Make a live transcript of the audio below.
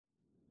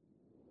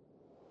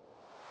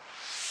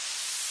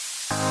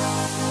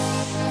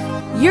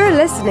You're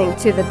listening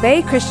to the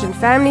Bay Christian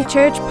Family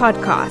Church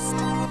podcast.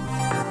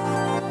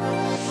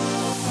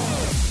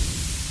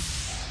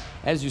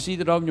 As you see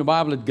that open your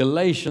Bible at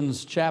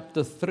Galatians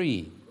chapter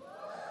 3.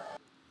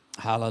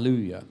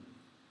 Hallelujah.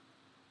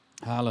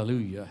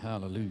 Hallelujah.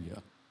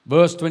 Hallelujah.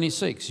 Verse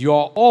 26. You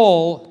are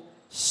all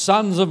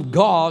sons of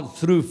God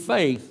through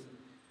faith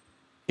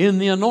in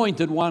the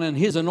Anointed One and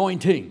His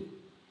anointing,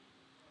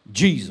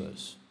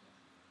 Jesus.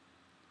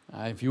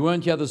 If you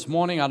weren't here this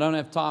morning, I don't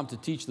have time to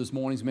teach this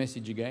morning's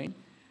message again.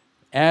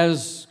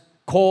 As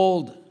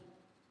called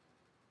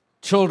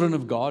children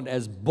of God,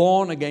 as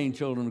born again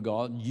children of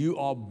God, you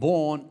are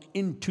born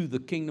into the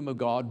kingdom of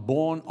God,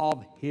 born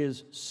of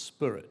His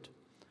Spirit,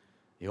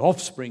 the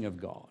offspring of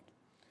God.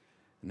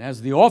 And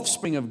as the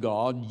offspring of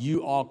God,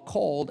 you are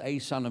called a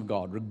son of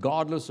God.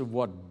 Regardless of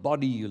what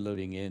body you're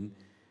living in,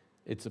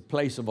 it's a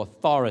place of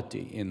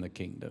authority in the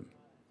kingdom.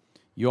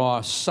 You are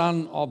a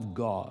son of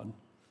God.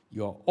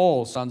 You are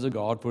all sons of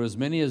God. For as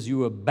many as you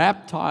were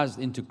baptized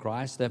into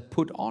Christ, have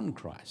put on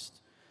Christ.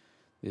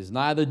 There's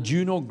neither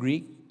Jew nor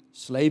Greek,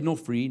 slave nor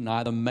free,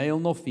 neither male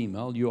nor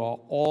female. You are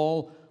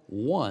all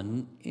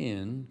one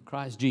in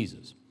Christ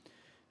Jesus.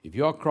 If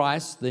you are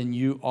Christ, then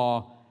you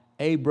are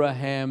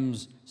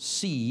Abraham's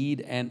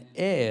seed and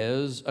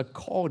heirs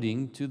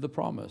according to the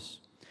promise.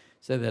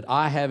 So that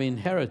I have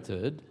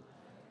inherited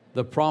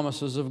the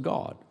promises of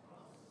God.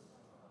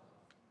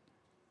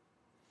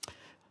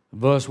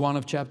 Verse 1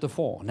 of chapter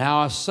 4. Now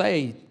I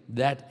say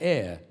that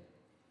heir,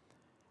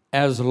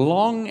 as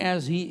long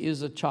as he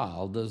is a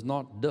child, does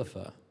not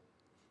differ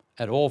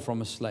at all from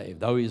a slave,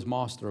 though he is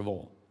master of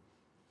all.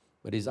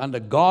 But is under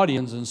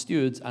guardians and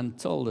stewards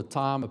until the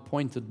time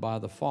appointed by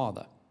the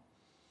Father.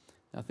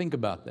 Now think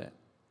about that.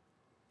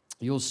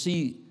 You'll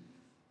see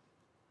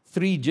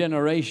 3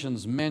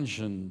 generations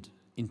mentioned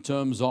in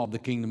terms of the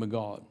kingdom of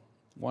God.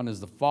 One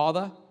is the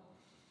Father,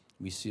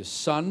 we see a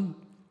son,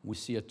 we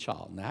see a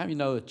child. Now how do you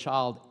know a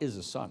child is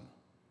a son?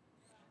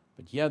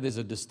 But here there's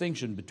a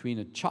distinction between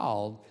a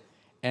child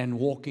and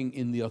walking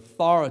in the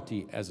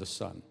authority as a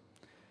son.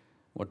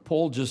 What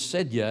Paul just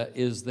said here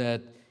is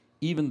that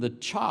even the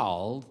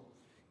child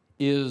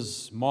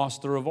is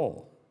master of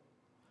all,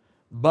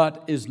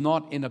 but is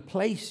not in a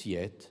place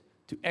yet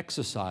to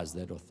exercise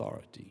that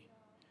authority.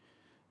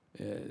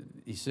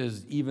 He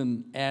says,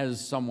 even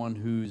as someone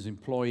who's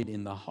employed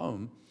in the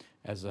home,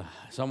 as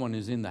someone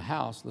who's in the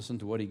house, listen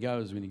to what he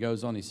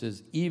goes on. He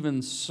says,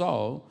 even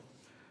so,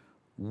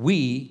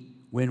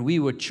 when we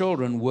were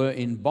children, were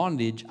in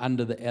bondage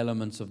under the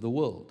elements of the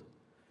world.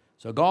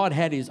 So God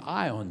had His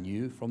eye on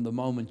you from the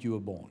moment you were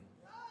born.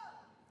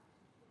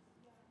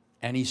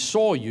 And He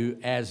saw you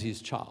as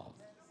His child.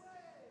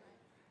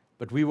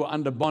 But we were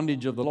under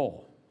bondage of the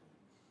law.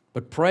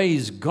 But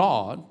praise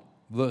God,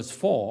 verse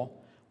 4,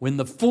 when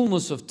the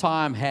fullness of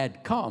time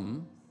had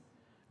come,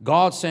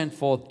 God sent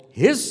forth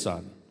His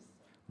Son,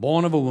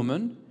 born of a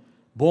woman,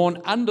 born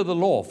under the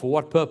law. For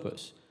what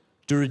purpose?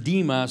 To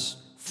redeem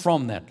us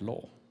from that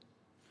law,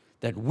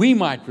 that we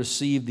might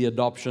receive the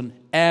adoption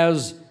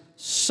as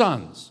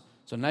sons.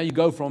 So now you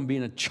go from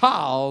being a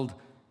child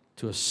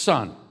to a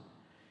son.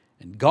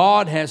 And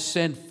God has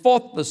sent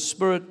forth the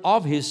Spirit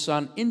of His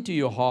Son into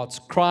your hearts,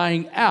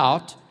 crying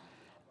out,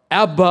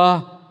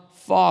 Abba,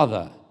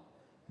 Father.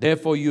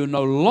 Therefore you're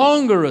no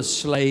longer a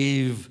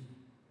slave,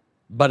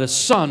 but a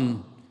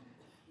son.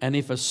 And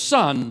if a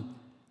son,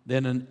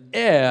 then an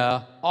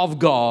heir of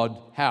God.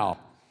 How?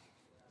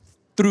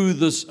 Through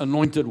this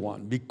anointed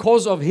one.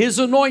 Because of His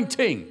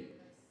anointing.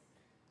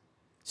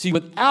 See,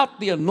 without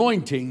the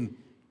anointing,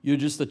 you're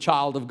just a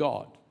child of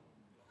God.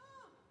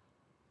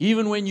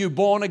 Even when you're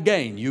born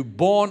again, you're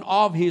born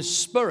of His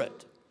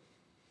Spirit.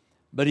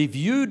 But if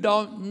you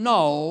don't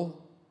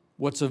know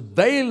what's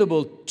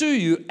available to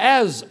you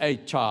as a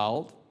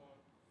child,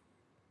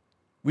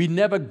 we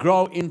never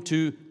grow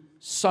into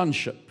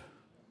sonship.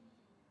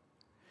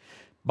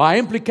 By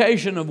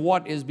implication of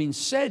what has been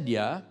said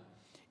here,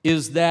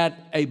 is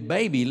that a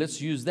baby, let's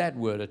use that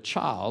word, a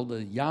child,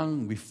 a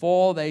young,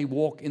 before they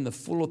walk in the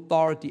full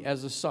authority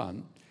as a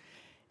son,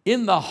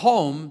 in the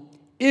home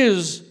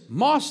is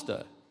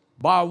master.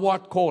 By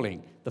what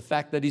calling? The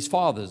fact that his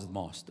father is the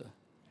master.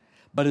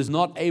 But is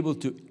not able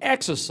to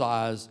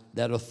exercise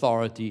that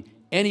authority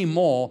any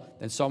more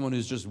than someone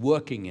who's just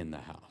working in the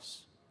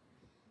house.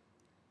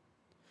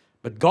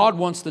 But God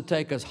wants to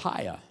take us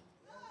higher.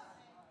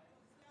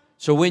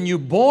 So when you're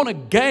born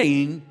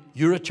again,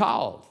 you're a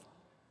child.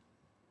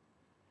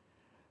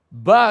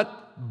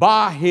 But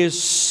by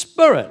His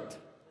Spirit,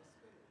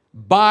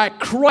 by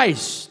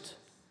Christ,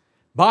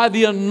 by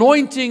the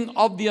anointing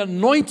of the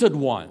Anointed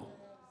One,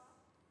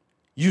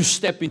 you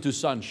step into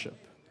sonship.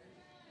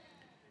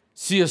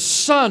 See, a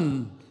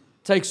son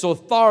takes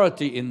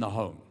authority in the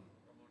home.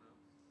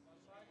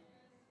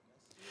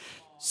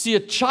 See,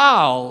 a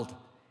child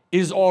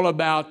is all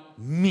about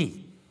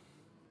me.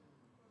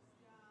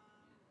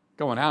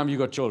 Come on, how many of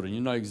you got children?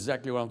 You know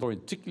exactly what I'm talking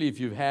about, particularly if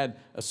you've had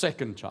a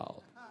second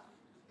child.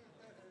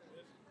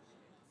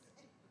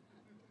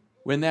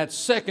 When that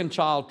second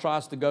child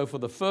tries to go for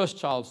the first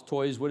child's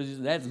toys, what is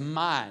it? That's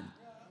mine.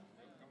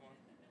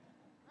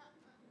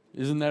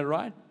 Isn't that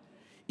right?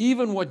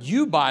 Even what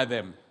you buy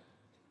them,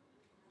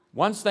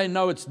 once they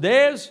know it's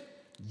theirs,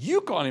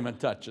 you can't even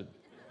touch it.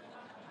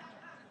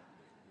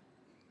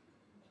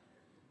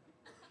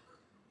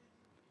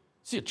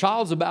 See, a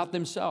child's about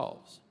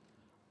themselves.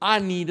 I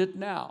need it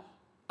now.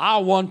 I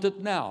want it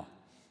now.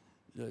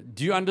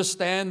 Do you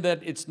understand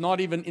that it's not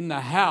even in the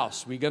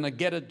house? We're going to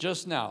get it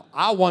just now.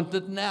 I want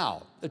it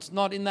now. It's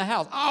not in the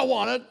house. I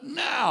want it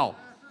now.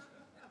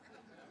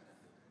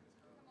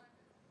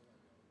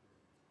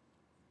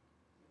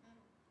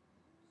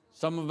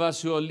 Some of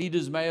us who are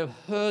leaders may have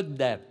heard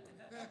that.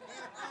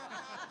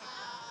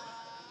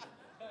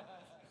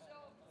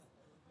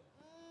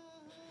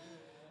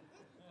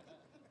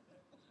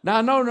 Now,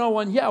 I know no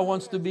one here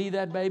wants to be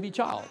that baby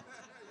child.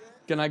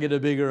 Can I get a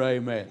bigger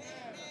amen?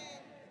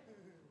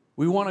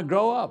 We want to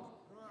grow up.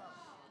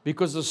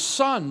 Because a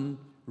son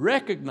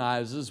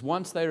recognizes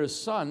once they're a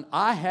son,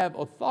 I have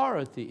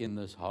authority in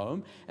this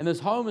home. And this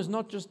home is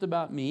not just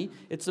about me.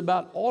 It's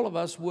about all of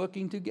us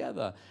working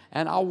together.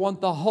 And I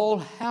want the whole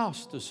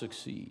house to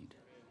succeed.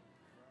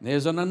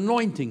 There's an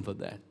anointing for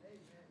that.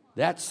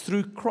 That's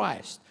through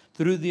Christ.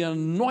 Through the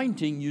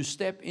anointing, you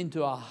step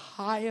into a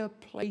higher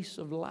place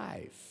of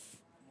life,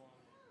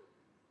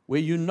 where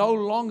you're no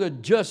longer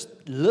just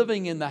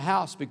living in the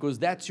house because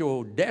that's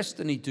your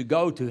destiny to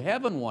go to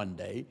heaven one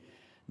day.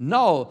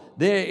 No,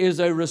 there is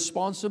a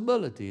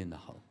responsibility in the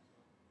home.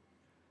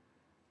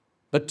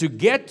 But to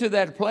get to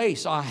that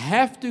place, I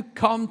have to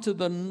come to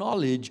the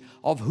knowledge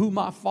of who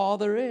my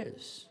Father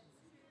is.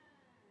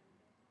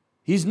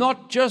 He's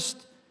not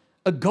just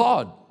a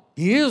God.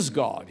 He is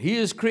God. He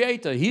is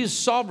Creator. He is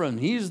sovereign.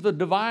 He is the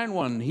divine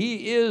one.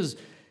 He is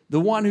the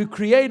one who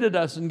created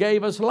us and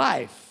gave us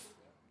life.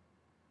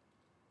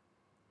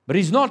 But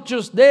He's not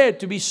just there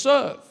to be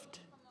served.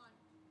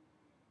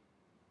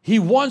 He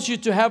wants you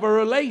to have a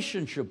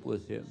relationship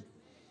with Him.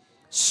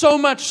 So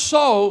much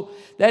so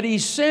that He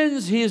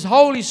sends His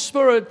Holy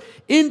Spirit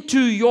into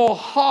your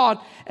heart,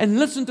 and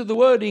listen to the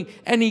wording,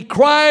 and He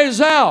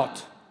cries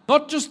out.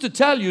 Not just to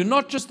tell you,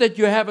 not just that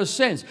you have a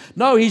sense.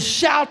 No, He's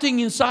shouting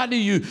inside of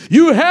you,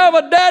 you have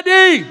a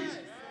daddy.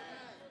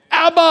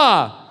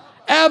 Abba.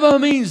 Abba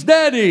means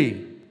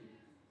daddy.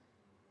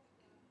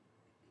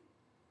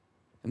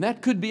 And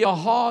that could be a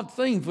hard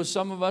thing for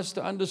some of us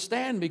to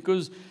understand,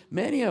 because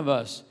many of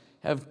us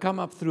have come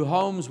up through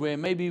homes where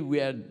maybe we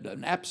had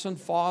an absent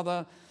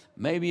father,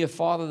 maybe a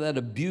father that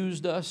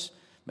abused us,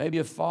 maybe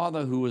a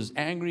father who was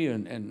angry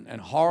and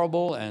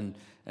horrible and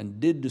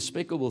did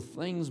despicable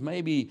things,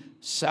 maybe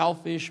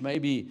selfish,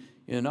 maybe,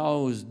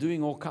 was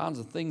doing all kinds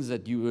of things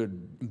that you were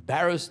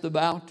embarrassed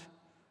about.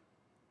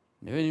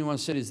 And if anyone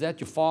said, is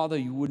that your father?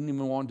 You wouldn't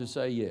even want to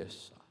say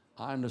yes.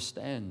 I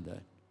understand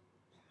that.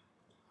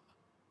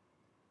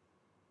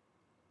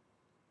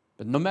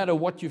 But no matter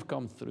what you've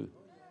come through,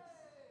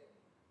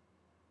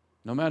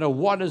 no matter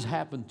what has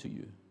happened to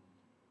you,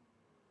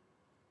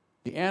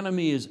 the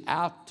enemy is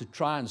out to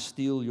try and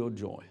steal your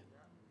joy.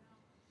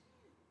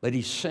 But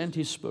He sent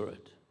His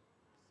Spirit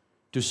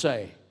to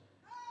say,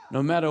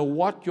 no matter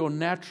what your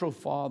natural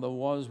father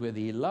was, whether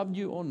he loved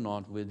you or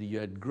not, whether you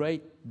had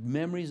great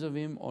memories of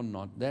him or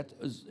not, that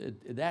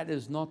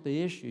is not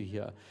the issue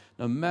here.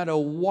 No matter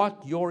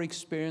what your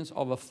experience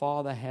of a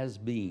father has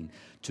been,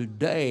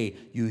 today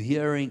you're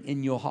hearing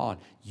in your heart,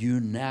 you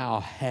now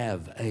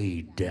have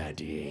a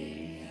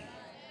daddy.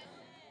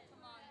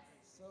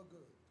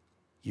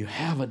 You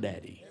have a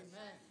daddy.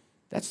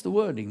 That's the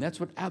wording. That's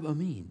what Abba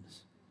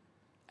means.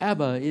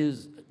 Abba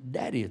is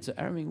daddy. It's an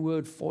Arabic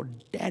word for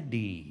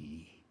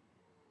daddy.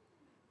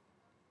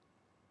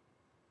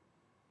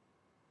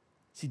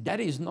 See,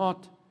 daddy is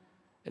not,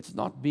 it's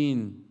not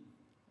being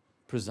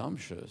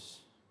presumptuous.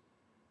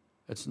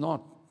 It's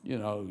not, you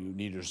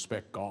need to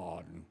respect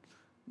God.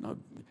 No,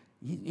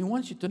 He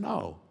wants you to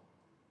know,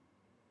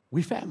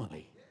 we're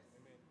family.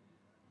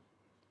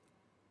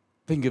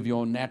 Think of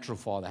your natural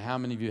father. How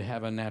many of you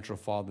have a natural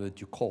father that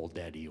you call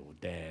daddy or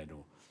dad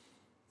or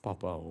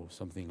papa or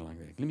something like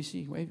that? Let me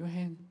see, wave your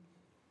hand.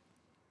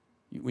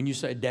 When you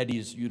say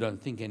daddies, you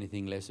don't think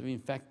anything less of it. In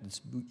fact,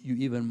 it's you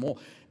even more.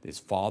 There's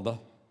father,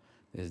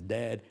 there's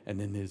dad, and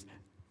then there's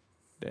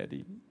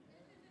daddy.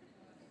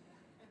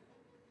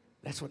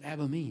 That's what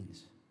Abba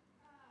means.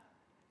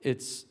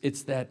 It's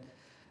that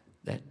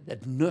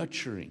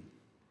nurturing,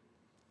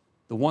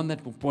 the one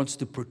that wants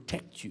to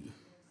protect you,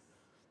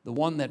 the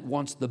one that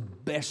wants the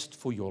best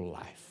for your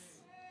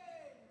life.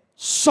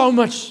 So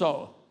much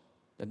so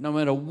that no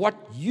matter what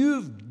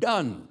you've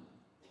done,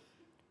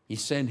 He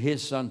sent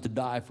His Son to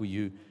die for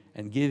you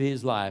and give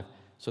His life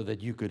so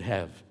that you could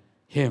have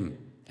Him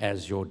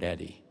as your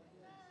daddy.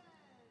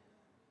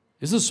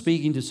 Is this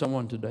speaking to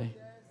someone today?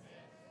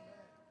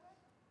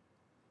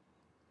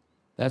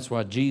 That's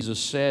why Jesus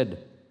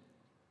said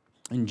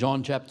in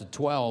John chapter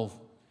 12,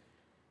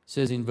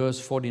 says in verse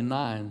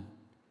 49,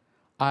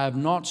 I have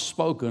not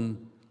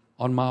spoken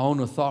on my own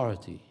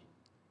authority,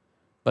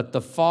 but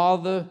the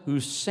Father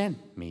who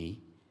sent me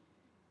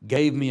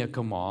gave me a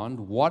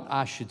command, what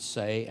I should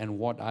say and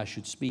what I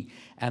should speak.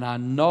 And I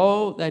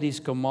know that His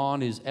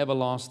command is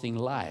everlasting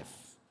life.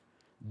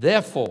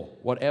 Therefore,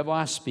 whatever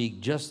I speak,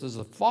 just as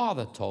the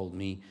Father told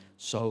me,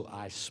 so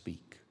I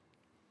speak.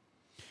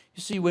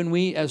 You see, when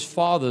we as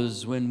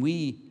fathers, when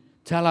we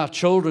tell our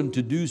children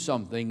to do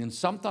something, and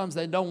sometimes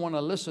they don't want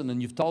to listen,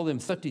 and you've told them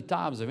 30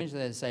 times, eventually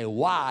they say,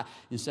 why?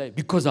 You say,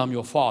 because I'm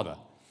your father.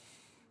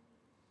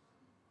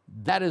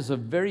 That is a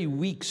very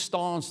weak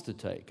stance to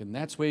take, and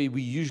that's where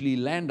we usually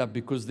land up,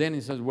 because then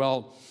he says,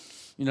 well,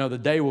 the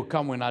day will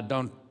come when I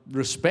don't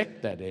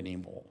respect that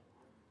anymore.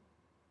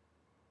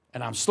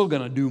 And I'm still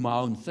going to do my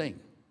own thing.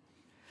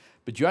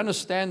 But you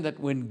understand that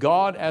when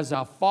God as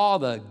our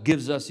Father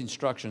gives us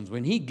instructions,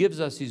 when He gives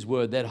us His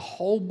Word, that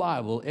whole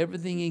Bible,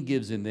 everything He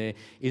gives in there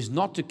is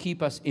not to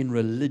keep us in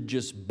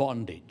religious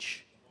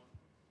bondage.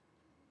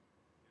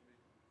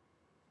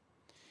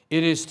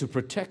 It is to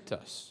protect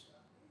us.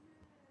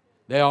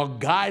 They are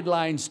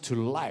guidelines to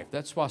life.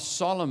 That's why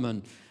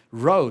Solomon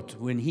wrote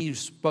when he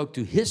spoke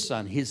to his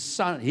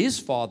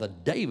father,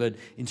 David,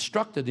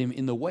 instructed him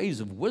in the ways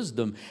of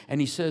wisdom. And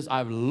he says,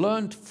 I've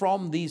learned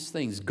from these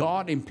things.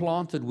 God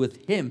implanted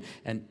with him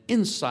an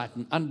insight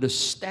and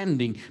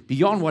understanding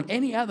beyond what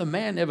any other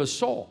man ever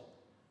saw.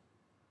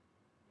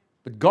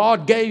 But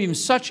God gave him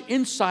such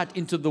insight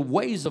into the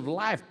ways of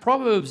life.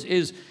 Proverbs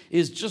is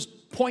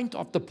just point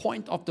after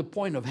point after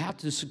point of how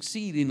to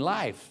succeed in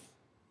life.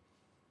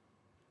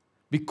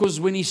 Because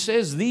when he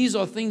says these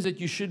are things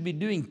that you should be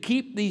doing,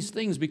 keep these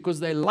things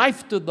because they're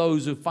life to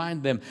those who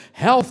find them,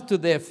 health to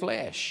their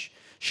flesh.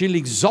 She'll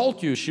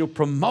exalt you, she'll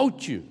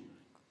promote you.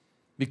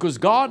 Because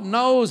God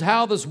knows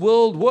how this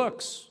world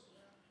works.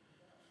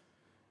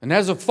 And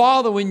as a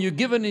father, when you're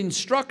given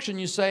instruction,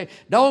 you say,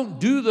 don't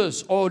do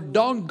this or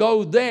don't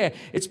go there.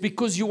 It's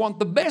because you want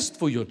the best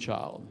for your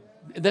child.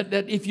 That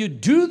if you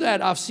do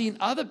that, I've seen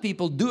other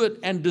people do it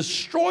and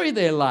destroy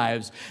their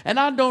lives. And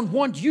I don't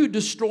want you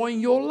destroying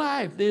your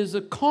life. There's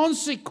a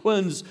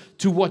consequence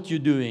to what you're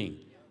doing.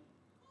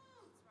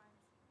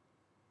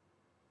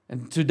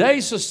 And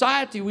today's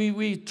society,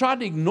 we try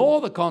to ignore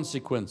the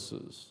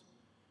consequences.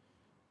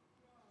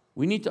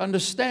 We need to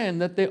understand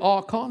that there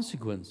are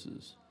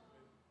consequences.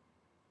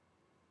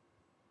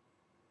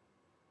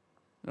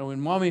 When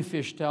mommy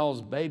fish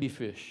tells baby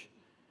fish,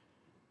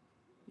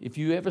 if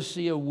you ever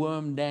see a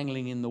worm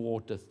dangling in the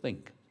water,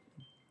 think,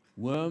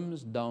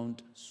 worms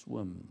don't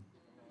swim.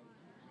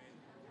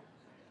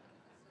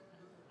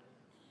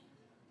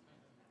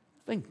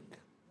 Think.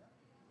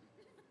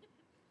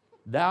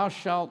 Thou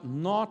shalt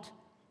not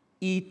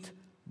eat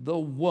the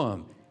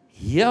worm.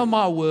 Hear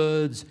my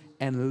words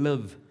and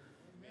live.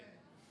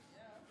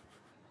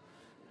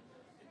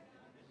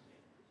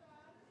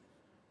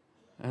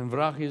 And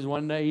Vrachis,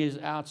 one day he's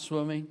out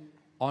swimming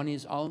on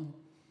his own,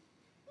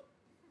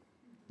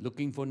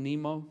 looking for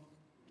Nemo.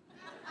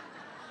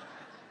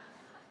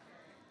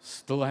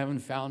 Still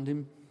haven't found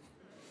him.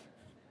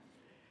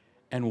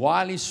 And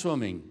while he's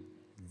swimming,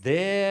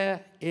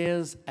 there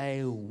is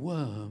a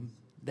worm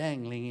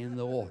dangling in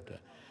the water.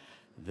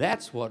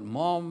 That's what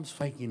mom's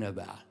thinking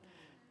about.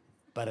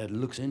 But it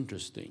looks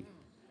interesting.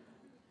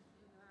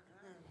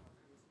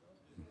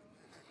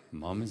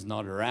 Mom is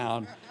not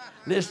around.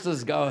 Let's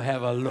just go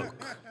have a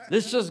look.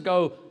 Let's just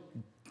go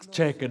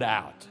check it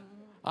out.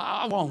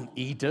 I won't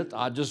eat it.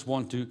 I just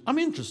want to. I'm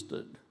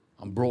interested.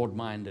 I'm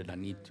broad-minded. I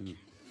need to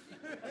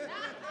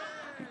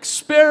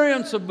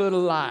experience a bit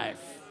of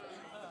life.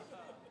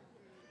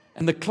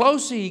 And the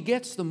closer he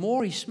gets, the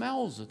more he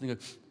smells it. And he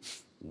goes,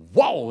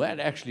 whoa, that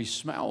actually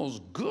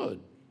smells good.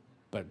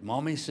 But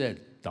Mommy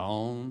said,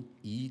 don't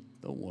eat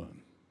the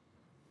worm.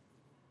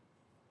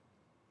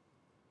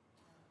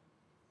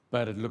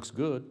 But it looks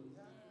good.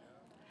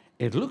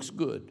 It looks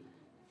good.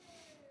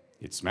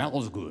 It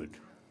smells good.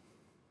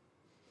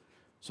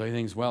 So he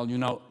thinks, well,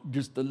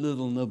 just a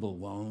little nibble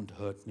won't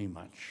hurt me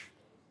much.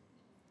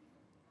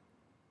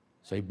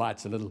 So he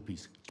bites a little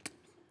piece.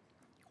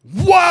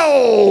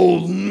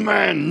 Whoa,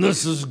 man,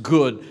 this is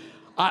good.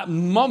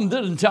 Mom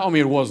didn't tell me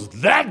it was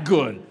that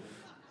good.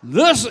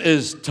 This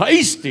is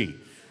tasty.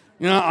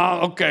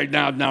 Okay,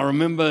 now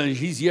remember,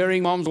 he's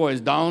hearing Mom's voice,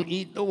 don't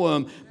eat the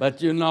worm,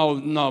 but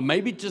no,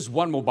 maybe just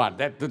one more bite.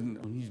 That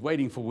didn't, he's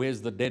waiting for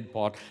where's the dead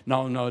part.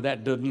 No,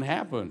 that didn't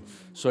happen.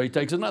 So he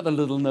takes another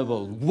little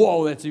nibble.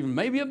 Whoa, that's even,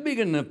 maybe a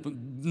bigger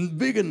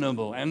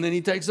nibble. And then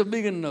he takes a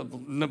bigger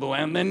nibble.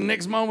 And then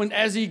next moment,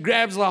 as he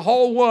grabs the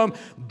whole worm,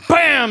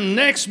 bam,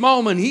 next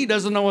moment, he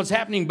doesn't know what's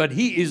happening, but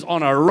he is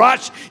on a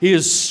rush. He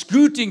is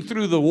scooting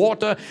through the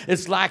water.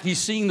 It's like he's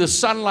seeing the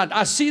sunlight.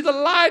 I see the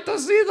light.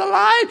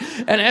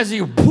 And as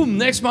he, boom,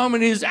 next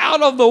moment he's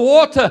out of the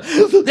water.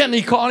 Then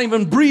he can't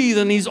even breathe,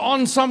 and he's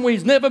on somewhere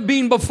he's never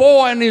been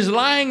before, and he's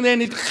lying there,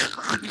 and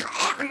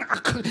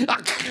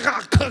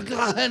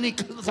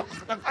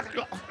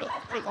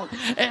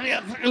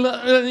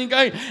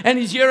and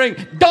he's hearing,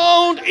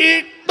 don't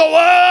eat the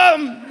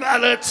worm,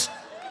 but it's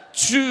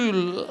too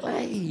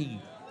late.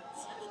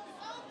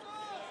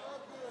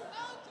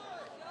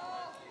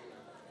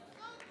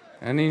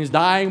 And in his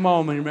dying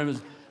moment, he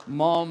remembers,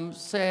 Mom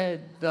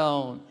said,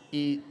 don't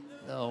eat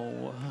the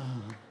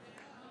worm.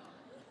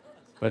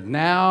 But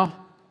now,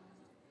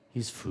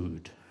 he's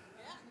food.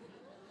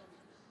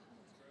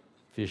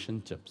 Fish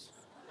and chips.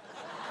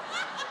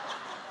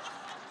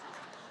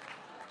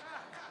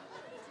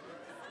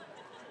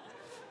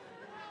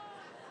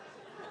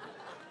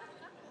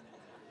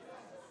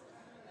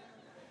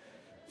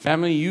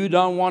 Family, you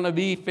don't want to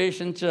be fish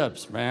and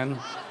chips, man.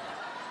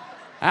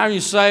 How you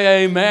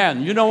say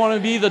amen? You don't want to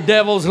be the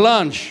devil's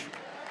lunch.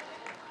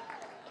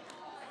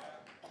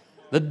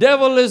 The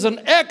devil is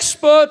an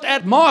expert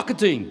at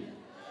marketing.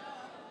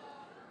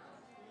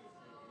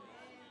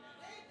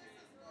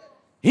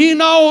 He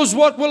knows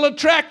what will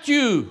attract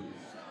you.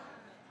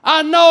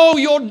 I know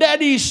your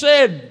daddy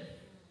said,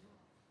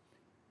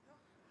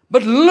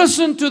 but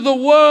listen to the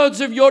words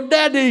of your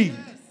daddy.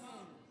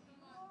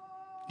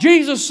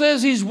 Jesus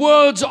says his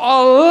words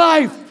are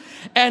life,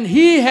 and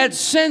he had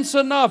sense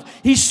enough.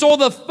 He saw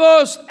the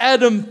first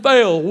Adam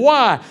fail.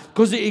 Why?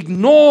 Because he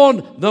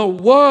ignored the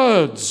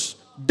words.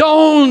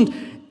 Don't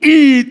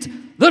eat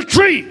the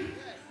tree.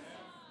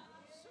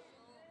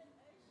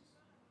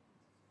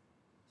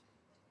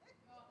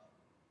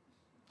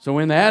 So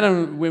when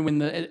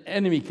the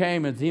enemy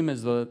came at him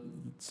as the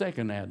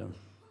second Adam,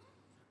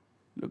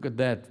 look at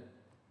that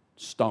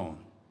stone.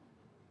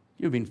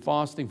 You've been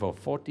fasting for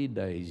 40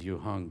 days. You're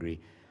hungry.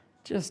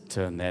 Just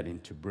turn that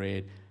into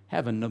bread,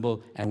 have a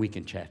nibble, and we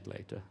can chat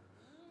later.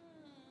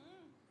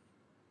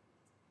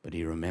 But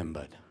he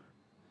remembered,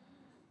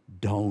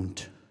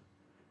 don't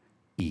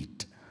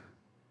eat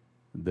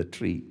the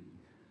tree.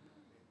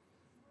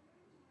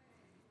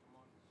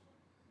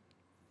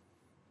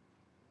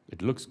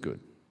 It looks good,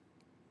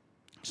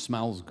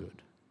 smells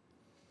good,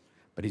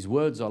 but his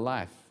words are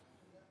life.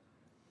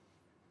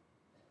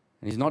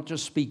 And he's not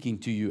just speaking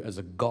to you as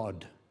a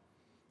God.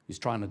 He's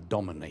trying to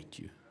dominate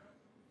you.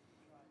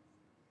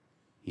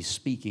 He's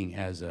speaking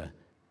as a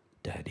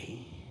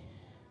daddy.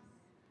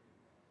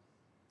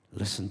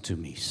 Listen to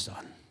me,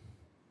 son.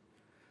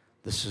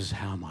 This is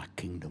how my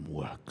kingdom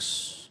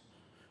works.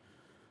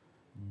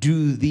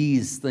 Do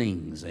these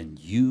things and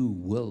you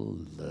will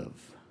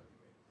live.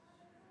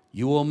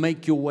 You will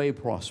make your way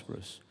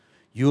prosperous.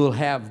 You will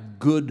have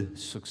good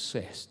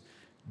success.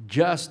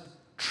 Just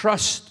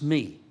trust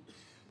me.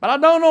 But I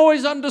don't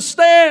always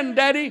understand,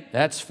 Daddy.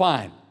 That's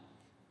fine.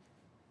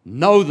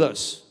 Know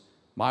this.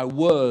 My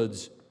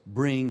words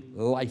bring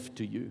life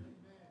to you.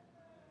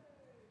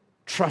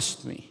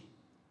 Trust me.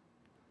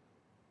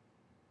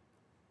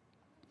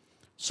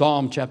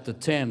 Psalm chapter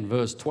 10,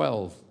 verse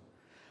 12.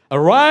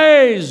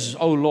 Arise,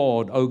 O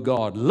Lord, O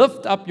God,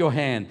 lift up your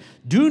hand.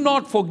 Do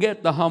not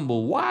forget the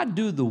humble. Why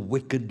do the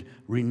wicked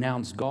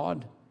renounce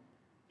God?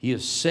 He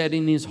has said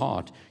in his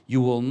heart, you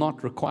will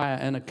not require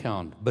an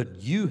account,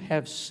 but you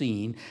have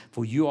seen,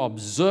 for you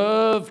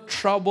observe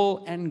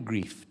trouble and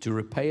grief to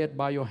repay it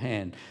by your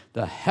hand.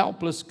 The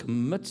helpless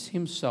commits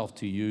himself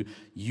to you.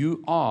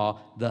 You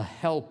are the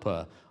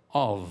helper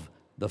of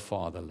the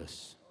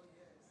fatherless.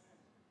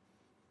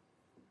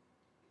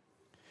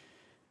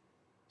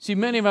 See,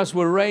 many of us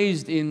were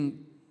raised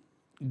in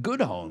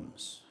good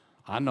homes.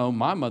 I know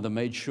my mother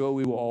made sure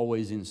we were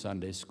always in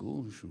Sunday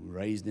school. She was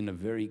raised in a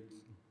very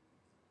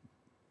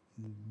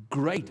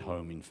great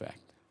home, in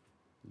fact.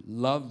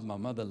 My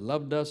mother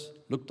loved us,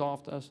 looked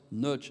after us,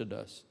 nurtured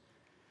us.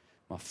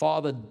 My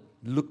father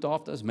looked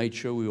after us, made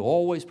sure we were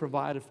always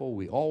provided for,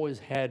 we always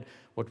had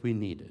what we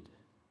needed.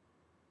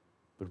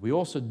 But we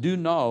also do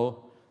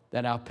know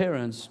that our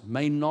parents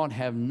may not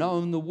have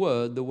known the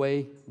word the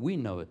way we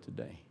know it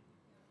today.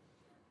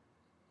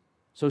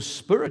 So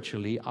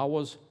spiritually, I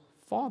was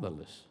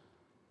fatherless.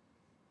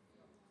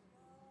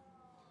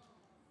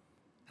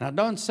 And I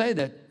don't say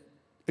that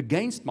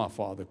against my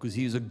father, because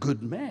he's a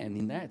good man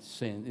in that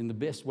sense, in the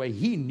best way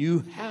he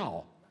knew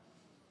how.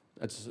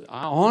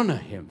 I honor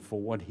him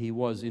for what he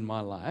was in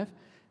my life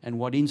and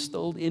what he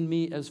instilled in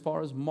me as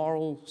far as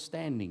moral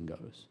standing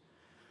goes.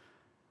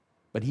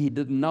 But he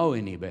didn't know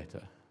any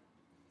better.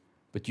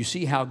 But you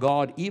see how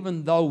God,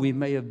 even though we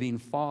may have been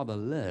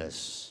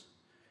fatherless,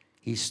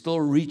 he still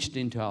reached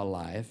into our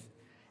life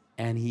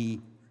and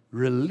he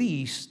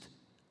released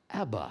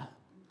Abba.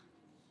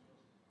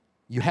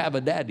 You have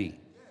a daddy.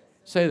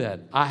 Say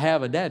that. I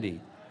have a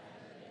daddy.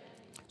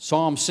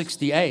 Psalm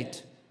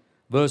 68,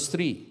 verse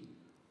 3.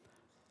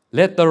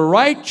 Let the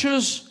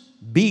righteous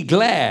be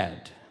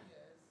glad.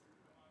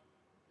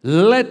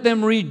 Let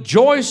them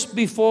rejoice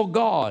before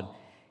God.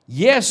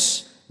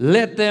 Yes,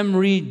 let them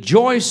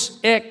rejoice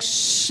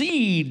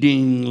exceedingly.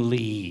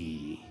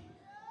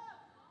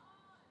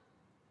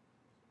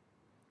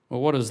 Well,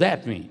 what does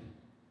that mean?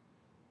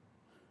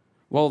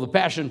 Well, the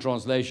Passion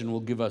Translation will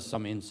give us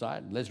some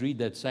insight. Let's read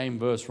that same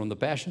verse from the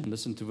Passion.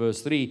 Listen to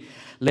verse 3.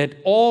 Let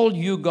all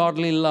you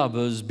godly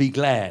lovers be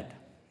glad.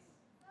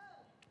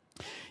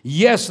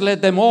 Yes,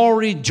 let them all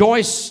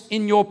rejoice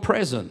in your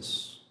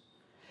presence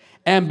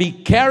and be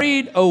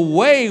carried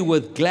away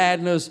with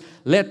gladness.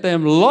 Let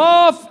them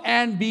laugh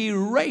and be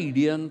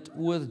radiant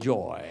with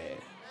joy.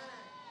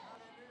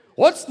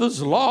 What's this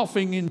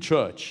laughing in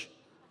church?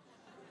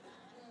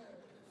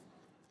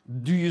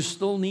 Do you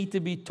still need to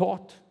be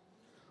taught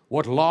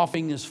what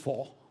laughing is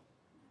for?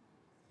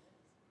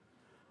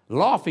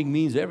 Laughing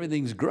means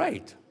everything's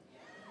great.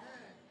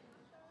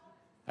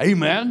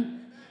 Amen.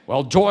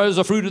 Well, joy is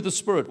a fruit of the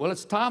Spirit. Well,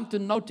 it's time to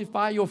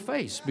notify your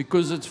face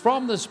because it's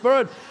from the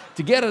Spirit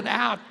to get it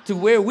out to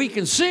where we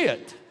can see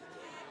it.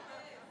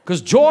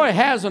 Because joy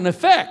has an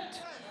effect.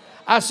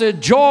 I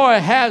said joy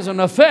has an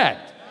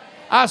effect.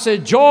 I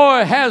said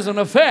joy has an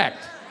effect.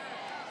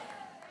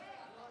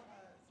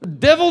 The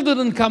devil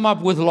didn't come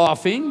up with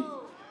laughing.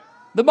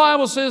 The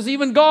Bible says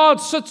even God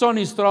sits on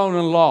his throne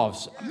and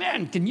laughs.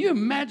 Man, can you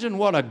imagine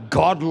what a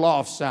God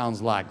laugh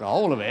sounds like? The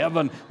whole of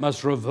heaven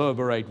must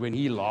reverberate when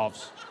he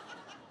laughs.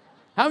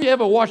 How have you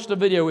ever watched a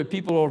video where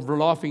people are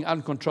laughing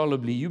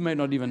uncontrollably? You may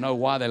not even know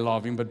why they're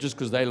laughing, but just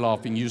because they're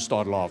laughing, you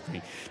start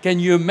laughing. Can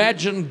you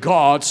imagine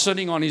God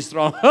sitting on his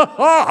throne?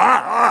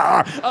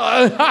 A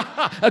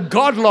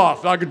God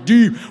laugh, like a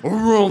deep, the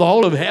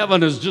whole of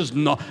heaven is just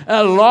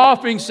a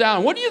laughing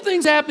sound. What do you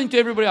think's happening to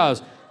everybody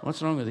else?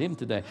 What's wrong with him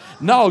today?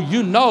 No,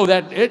 you know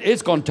that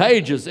it's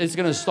contagious. It's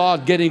going to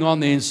start getting on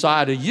the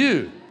inside of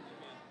you.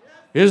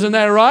 Isn't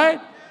that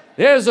right?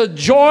 There's a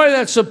joy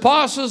that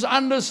surpasses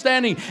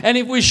understanding. And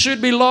if we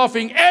should be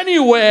laughing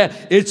anywhere,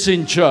 it's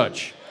in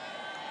church.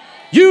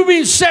 You've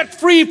been set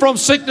free from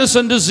sickness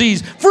and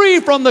disease, free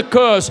from the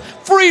curse,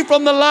 free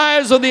from the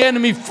lies of the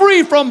enemy,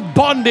 free from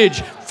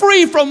bondage,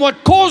 free from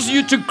what caused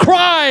you to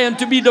cry and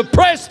to be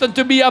depressed and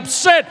to be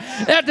upset.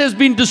 That has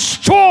been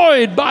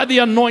destroyed by the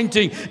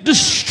anointing,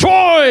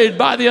 destroyed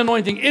by the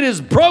anointing. It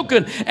is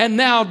broken, and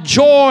now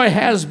joy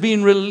has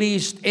been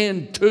released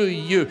into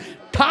you.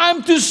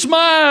 Time to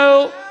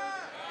smile.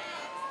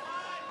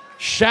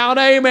 Shout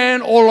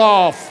amen or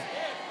laugh.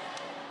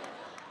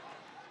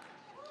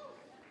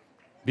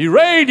 Be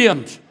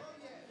radiant,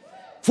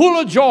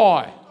 full of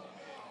joy.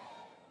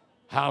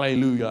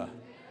 Hallelujah.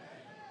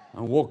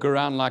 And walk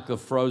around like the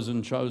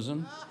frozen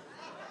chosen.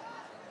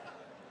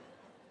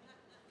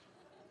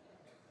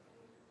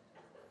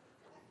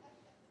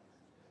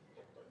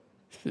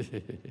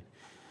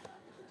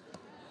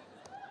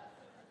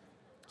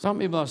 Some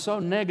people are so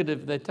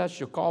negative, they touch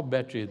your car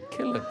battery, it'd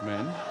kill it,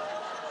 man.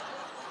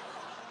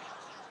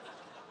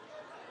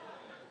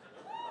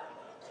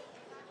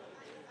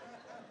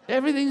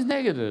 Everything's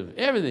negative.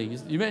 Everything.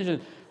 You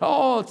mentioned,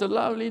 oh, it's a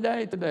lovely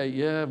day today.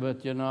 Yeah,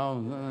 but you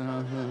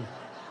know.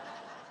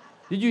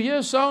 Did you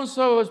hear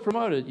so-and-so was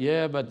promoted?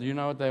 Yeah, but you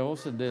know what they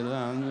also did?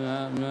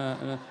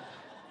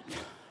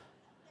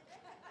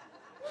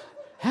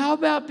 How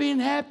about being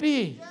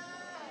happy?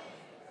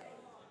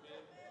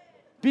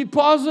 Be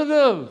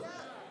positive.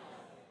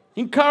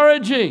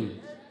 Encouraging.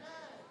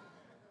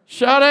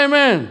 Shout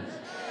amen.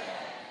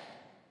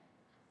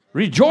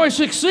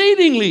 Rejoice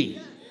exceedingly.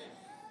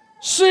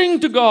 Sing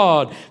to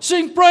God.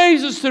 Sing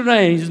praises to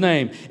His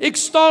name.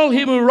 Extol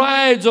Him who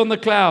rides on the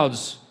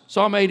clouds.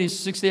 Psalm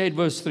 68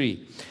 verse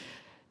 3.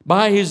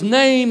 By His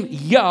name,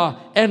 Yah,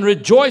 and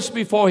rejoice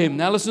before Him.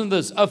 Now listen to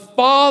this. A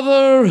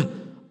father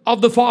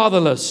of the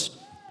fatherless,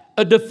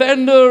 a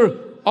defender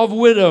of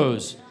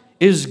widows,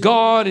 is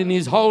God in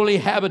His holy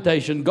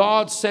habitation.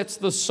 God sets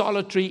the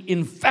solitary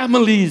in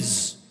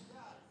families.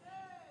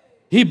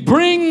 He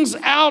brings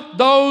out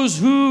those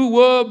who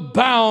were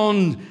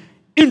bound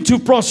into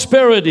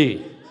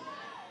prosperity.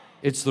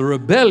 It's the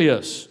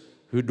rebellious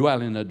who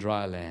dwell in a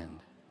dry land.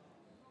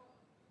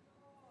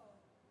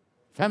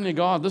 Family of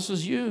God, this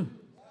is you.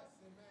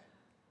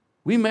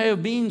 We may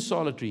have been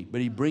solitary,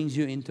 but He brings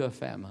you into a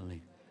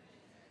family.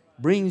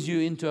 Brings you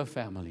into a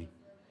family.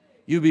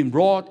 You've been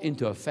brought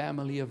into a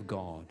family of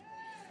God.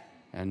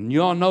 And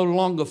you're no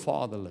longer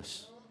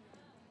fatherless.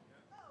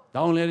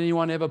 Don't let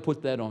anyone ever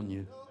put that on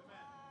you.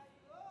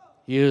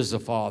 He is the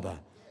Father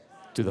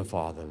to the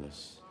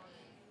fatherless.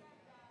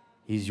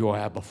 He's your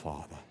Abba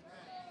Father.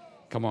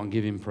 Come on,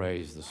 give Him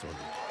praise this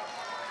morning.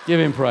 Give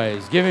Him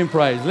praise. Give Him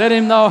praise. Let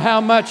Him know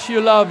how much you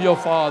love your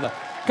Father.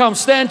 Come,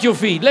 stand to your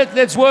feet.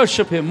 Let's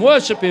worship Him.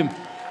 Worship Him.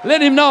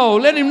 Let Him know.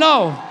 Let Him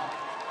know.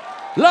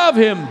 Love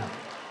Him.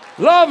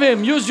 Love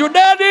Him. Use your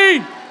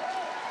daddy.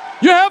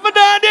 You have a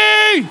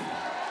daddy.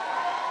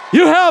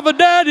 You have a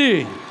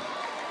daddy.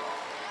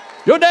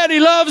 Your daddy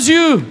loves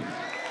you.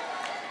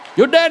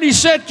 Your daddy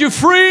set you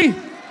free.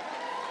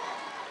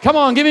 Come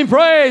on, give Him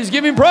praise.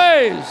 Give Him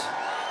praise.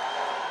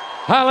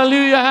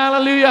 Hallelujah,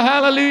 hallelujah,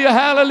 hallelujah,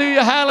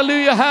 hallelujah,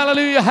 hallelujah,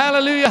 hallelujah, hallelujah,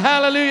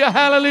 hallelujah, hallelujah,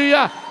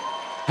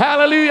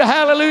 hallelujah,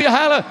 hallelujah,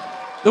 hallelujah.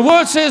 The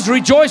word says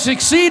rejoice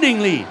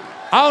exceedingly.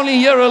 I only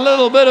hear a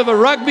little bit of a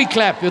rugby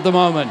clap at the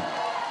moment.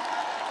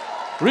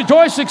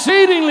 Rejoice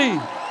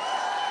exceedingly.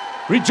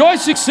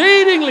 Rejoice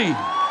exceedingly.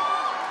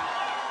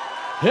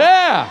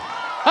 Yeah.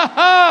 Ha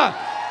ha.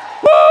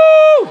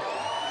 Woo.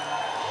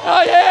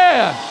 Oh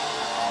yeah.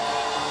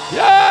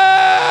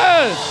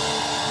 Yes.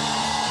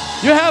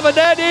 You have a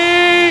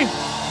daddy.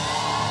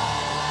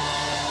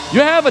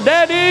 You have a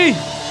daddy.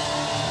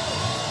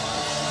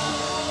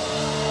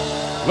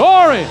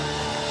 Glory.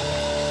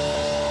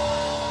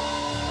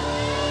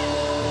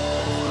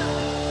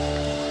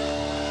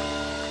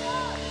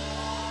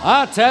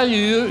 I tell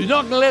you, you're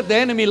not going to let the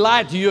enemy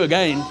lie to you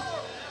again.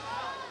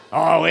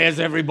 Oh, where's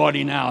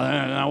everybody now?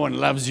 No one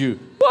loves you.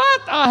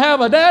 What? I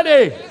have a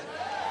daddy.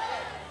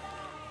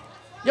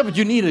 Yeah, but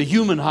you need a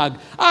human hug.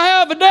 I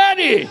have a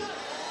daddy.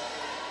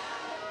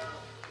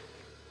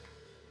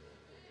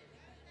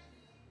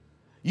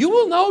 You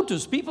will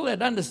notice people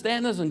that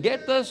understand this and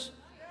get this,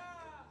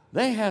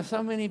 they have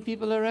so many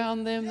people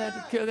around them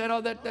that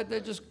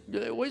just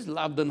they always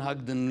loved and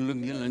hugged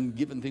and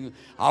given things.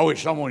 I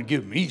wish someone would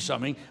give me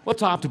something. Well,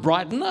 time to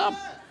brighten up.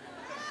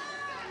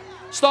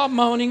 Stop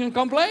moaning and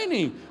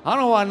complaining. I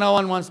don't know why no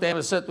one wants to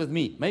ever sit with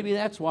me. Maybe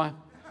that's why.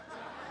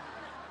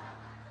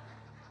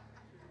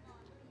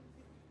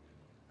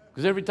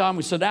 Because every time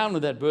we sit down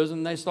with that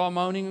person, they start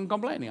moaning and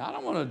complaining. I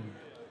want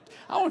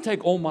to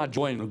take all my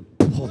joy and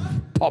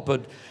pop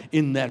it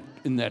in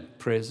that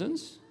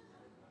presence.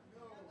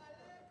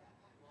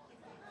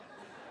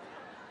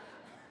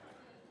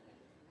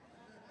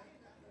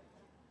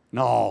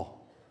 No.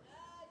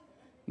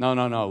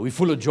 We're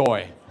full of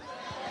joy.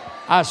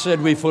 I said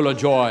we're full of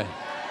joy.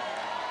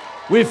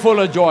 We're full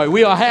of joy.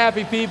 We are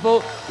happy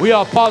people. We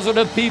are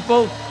positive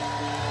people.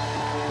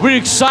 We're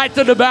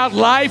excited about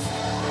life.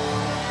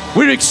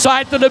 We're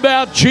excited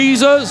about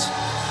Jesus.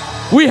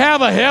 We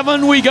have a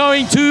heaven we're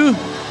going to.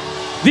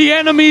 The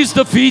enemy is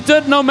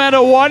defeated no matter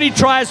what he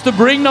tries to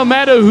bring, no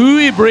matter who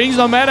he brings,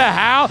 no matter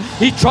how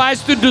he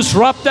tries to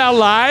disrupt our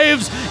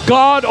lives.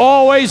 God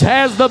always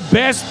has the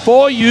best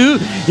for you.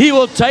 He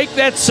will take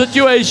that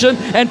situation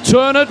and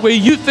turn it where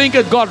you think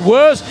it got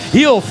worse.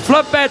 He'll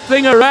flip that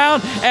thing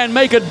around and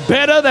make it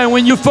better than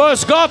when you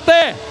first got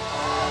there.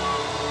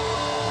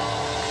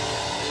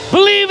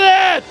 Believe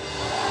that.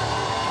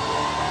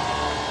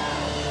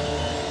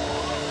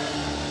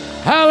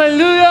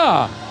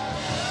 Hallelujah.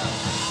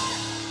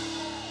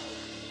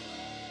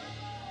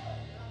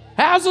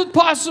 How's it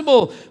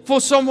possible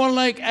for someone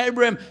like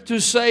Abraham to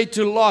say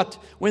to Lot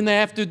when they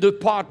have to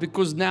depart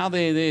because now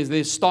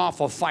their staff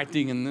are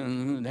fighting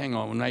and hang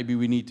on, maybe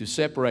we need to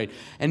separate.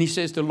 And he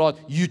says to Lot,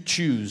 you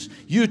choose.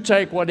 You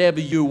take whatever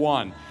you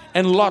want.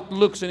 And Lot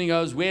looks and he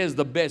goes, where's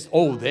the best?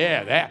 Oh,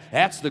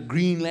 that's the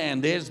green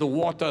land. There's the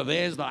water.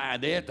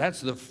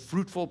 That's the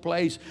fruitful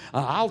place.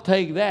 I'll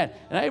take that.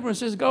 And Abraham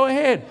says, go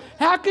ahead.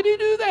 How could he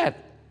do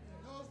that?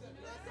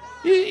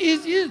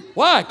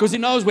 Why? Because he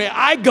knows where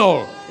I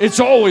go, it's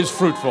always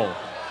fruitful.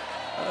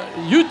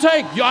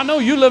 I know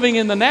you're living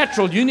in the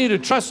natural. You need to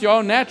trust your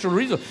own natural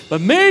reason. But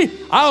me,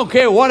 I don't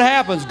care what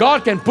happens.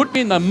 God can put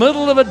me in the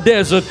middle of a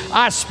desert.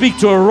 I speak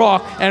to a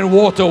rock and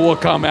water will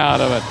come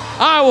out of it.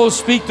 I will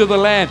speak to the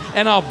land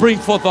and I'll bring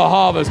forth a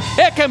harvest.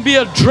 It can be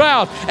a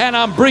drought and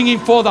I'm bringing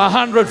forth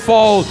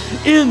 100-fold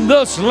in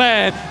this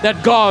land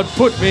that God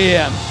put me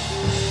in.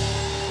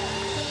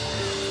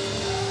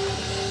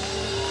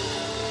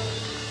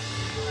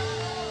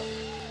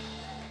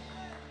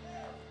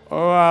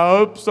 Oh, I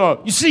hope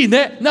so. You see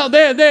that? Now,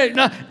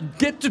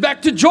 get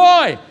back to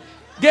joy.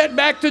 Get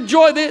back to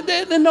joy.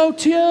 There are no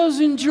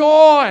tears in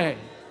joy.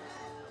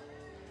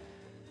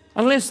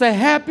 Unless they're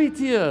happy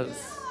tears.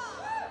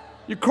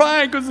 You're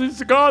crying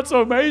because God's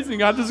so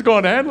amazing. I just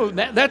can't handle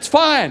it. That's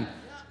fine.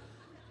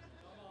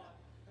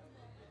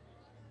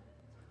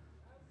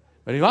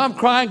 But if I'm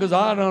crying because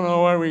I don't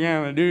know what we're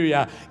going to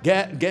do,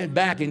 get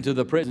back into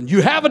the present.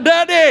 You have a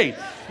daddy.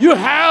 You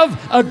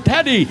have a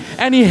daddy.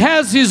 And he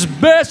has his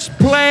best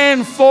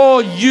plan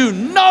for you.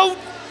 No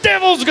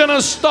devil's going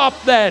to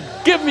stop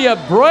that. Give me a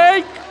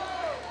break.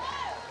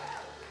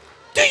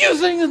 Do you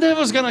think the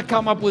devil's going to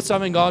come up with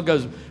something? God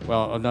goes,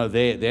 well, no,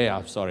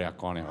 I'm sorry, I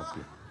can't help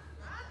you.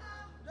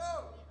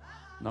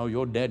 No,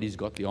 your daddy's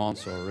got the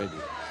answer already.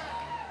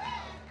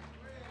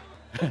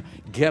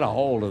 Get a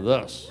hold of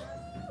this.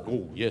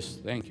 Oh, yes,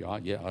 thank you. I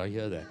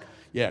hear that.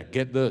 Yeah,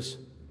 get this.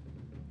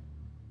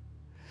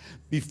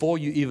 Before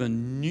you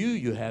even knew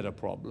you had a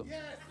problem,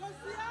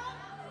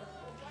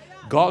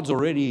 God's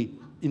already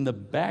in the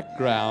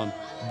background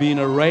been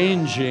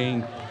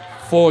arranging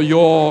for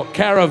your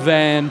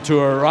caravan to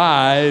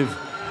arrive,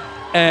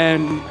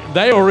 and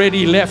they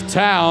already left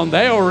town.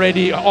 They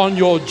already on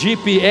your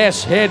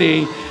GPS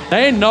heading.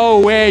 They know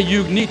where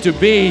you need to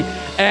be.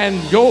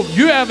 And you're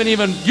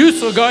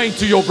still going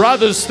to your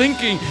brothers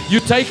thinking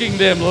you're taking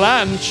them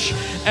lunch,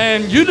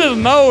 and you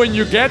didn't know when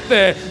you get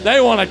there they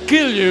want to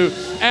kill you,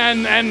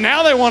 and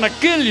now they want to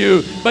kill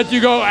you, but you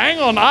go, hang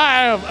on,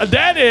 I have a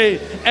daddy.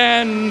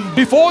 And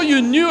before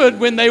you knew it,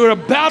 when they were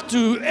about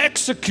to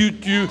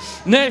execute you,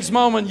 next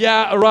moment,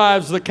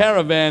 arrives the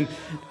caravan,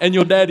 and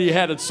your daddy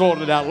had it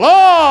sorted out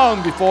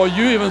long before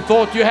you even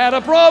thought you had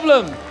a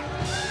problem.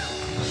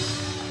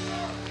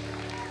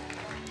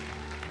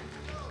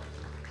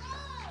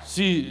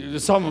 See,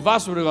 some of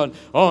us would have gone,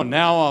 oh,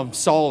 now I'm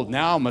sold.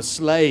 Now I'm a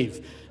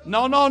slave.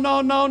 No.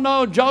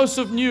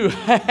 Joseph knew,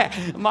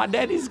 my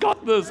daddy's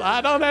got this.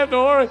 I don't have to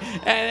worry.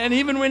 And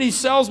even when he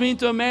sells me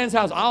into a man's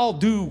house, I'll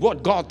do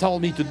what God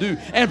told me to do.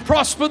 And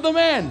prosper the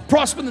man.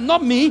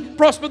 Not me.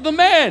 Prosper the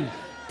man.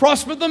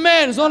 Prosper the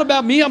man. It's not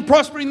about me. I'm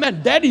prospering the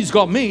man. Daddy's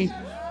got me.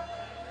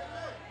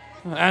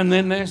 And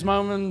then next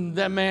moment,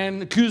 that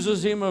man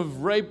accuses him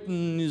of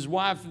raping his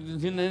wife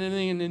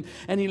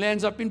and he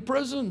lands up in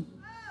prison.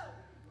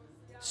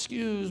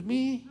 Excuse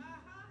me,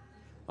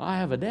 I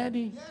have a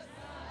daddy.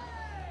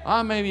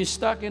 I may be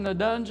stuck in a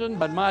dungeon,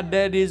 but my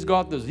daddy's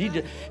got this.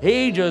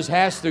 He just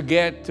has to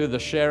get to the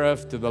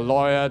sheriff, to the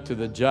lawyer, to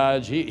the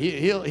judge.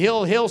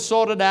 He'll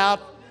sort it out.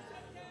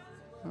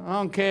 I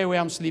don't care where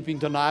I'm sleeping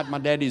tonight. My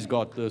daddy's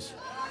got this.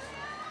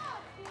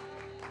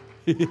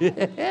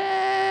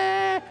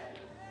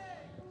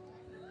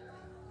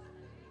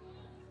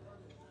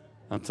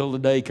 Until the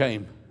day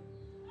came.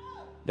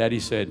 Daddy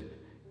said,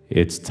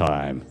 it's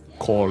time.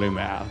 Call him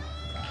out.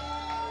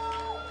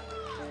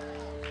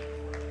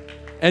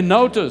 And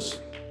notice,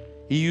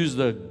 he used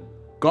a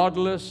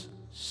godless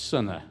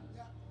sinner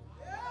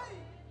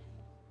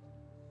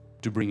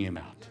to bring him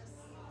out.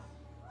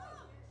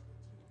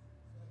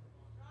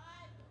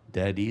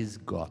 Daddy's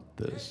got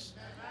this.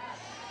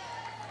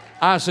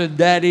 I said,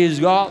 Daddy's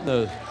got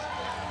this.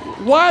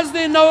 Why is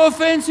there no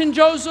offense in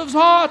Joseph's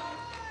heart?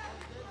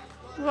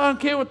 I don't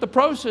care what the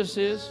process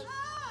is.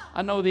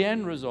 I know the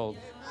end result.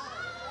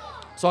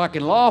 So I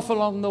can laugh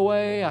along the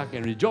way. I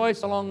can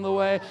rejoice along the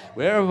way.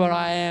 Wherever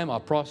I am, I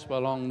prosper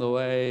along the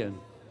way. And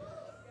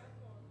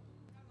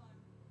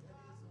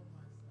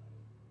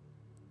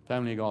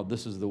family of God,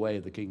 this is the way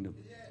of the kingdom.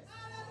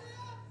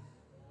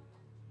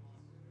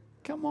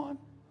 Come on.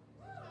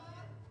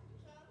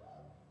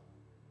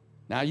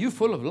 Now you're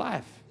full of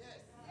life.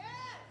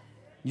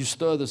 You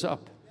stir this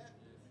up.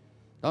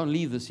 Don't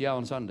leave this here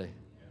on Sunday.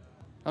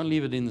 Don't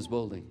leave it in this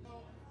building.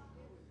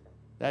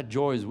 That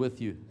joy is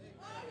with you.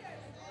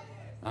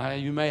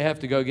 You may have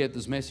to go get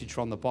this message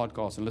from the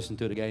podcast and listen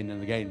to it again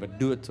and again, but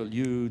do it till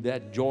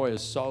that joy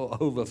is so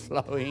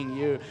overflowing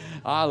you.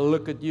 I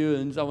look at you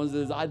and someone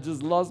says, I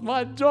just lost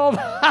my job.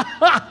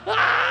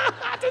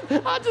 I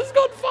just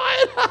got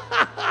fired.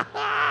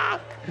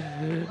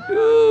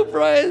 Ooh,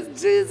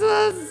 praise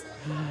Jesus.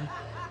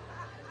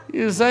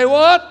 You say,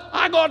 what?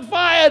 I got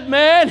fired,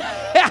 man.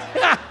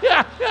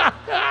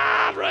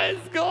 Praise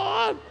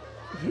God.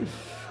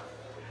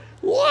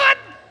 What?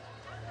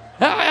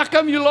 How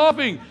come you're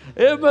laughing?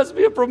 It must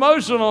be a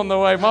promotion on the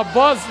way. My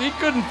boss, he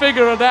couldn't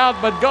figure it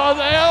out, but God,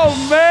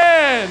 oh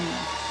man.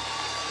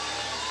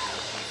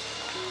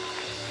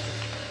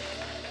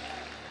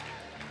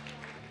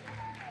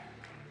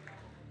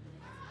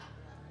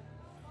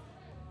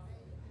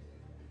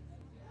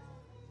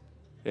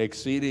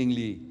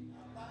 Exceedingly.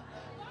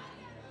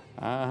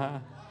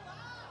 Now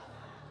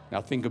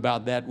think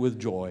about that with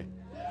joy.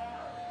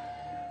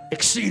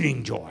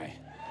 Exceeding joy.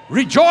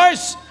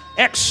 Rejoice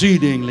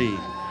exceedingly.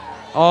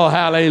 Oh,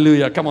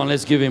 hallelujah. Come on,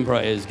 let's give him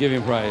praise. Give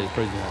him praise.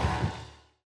 Praise God.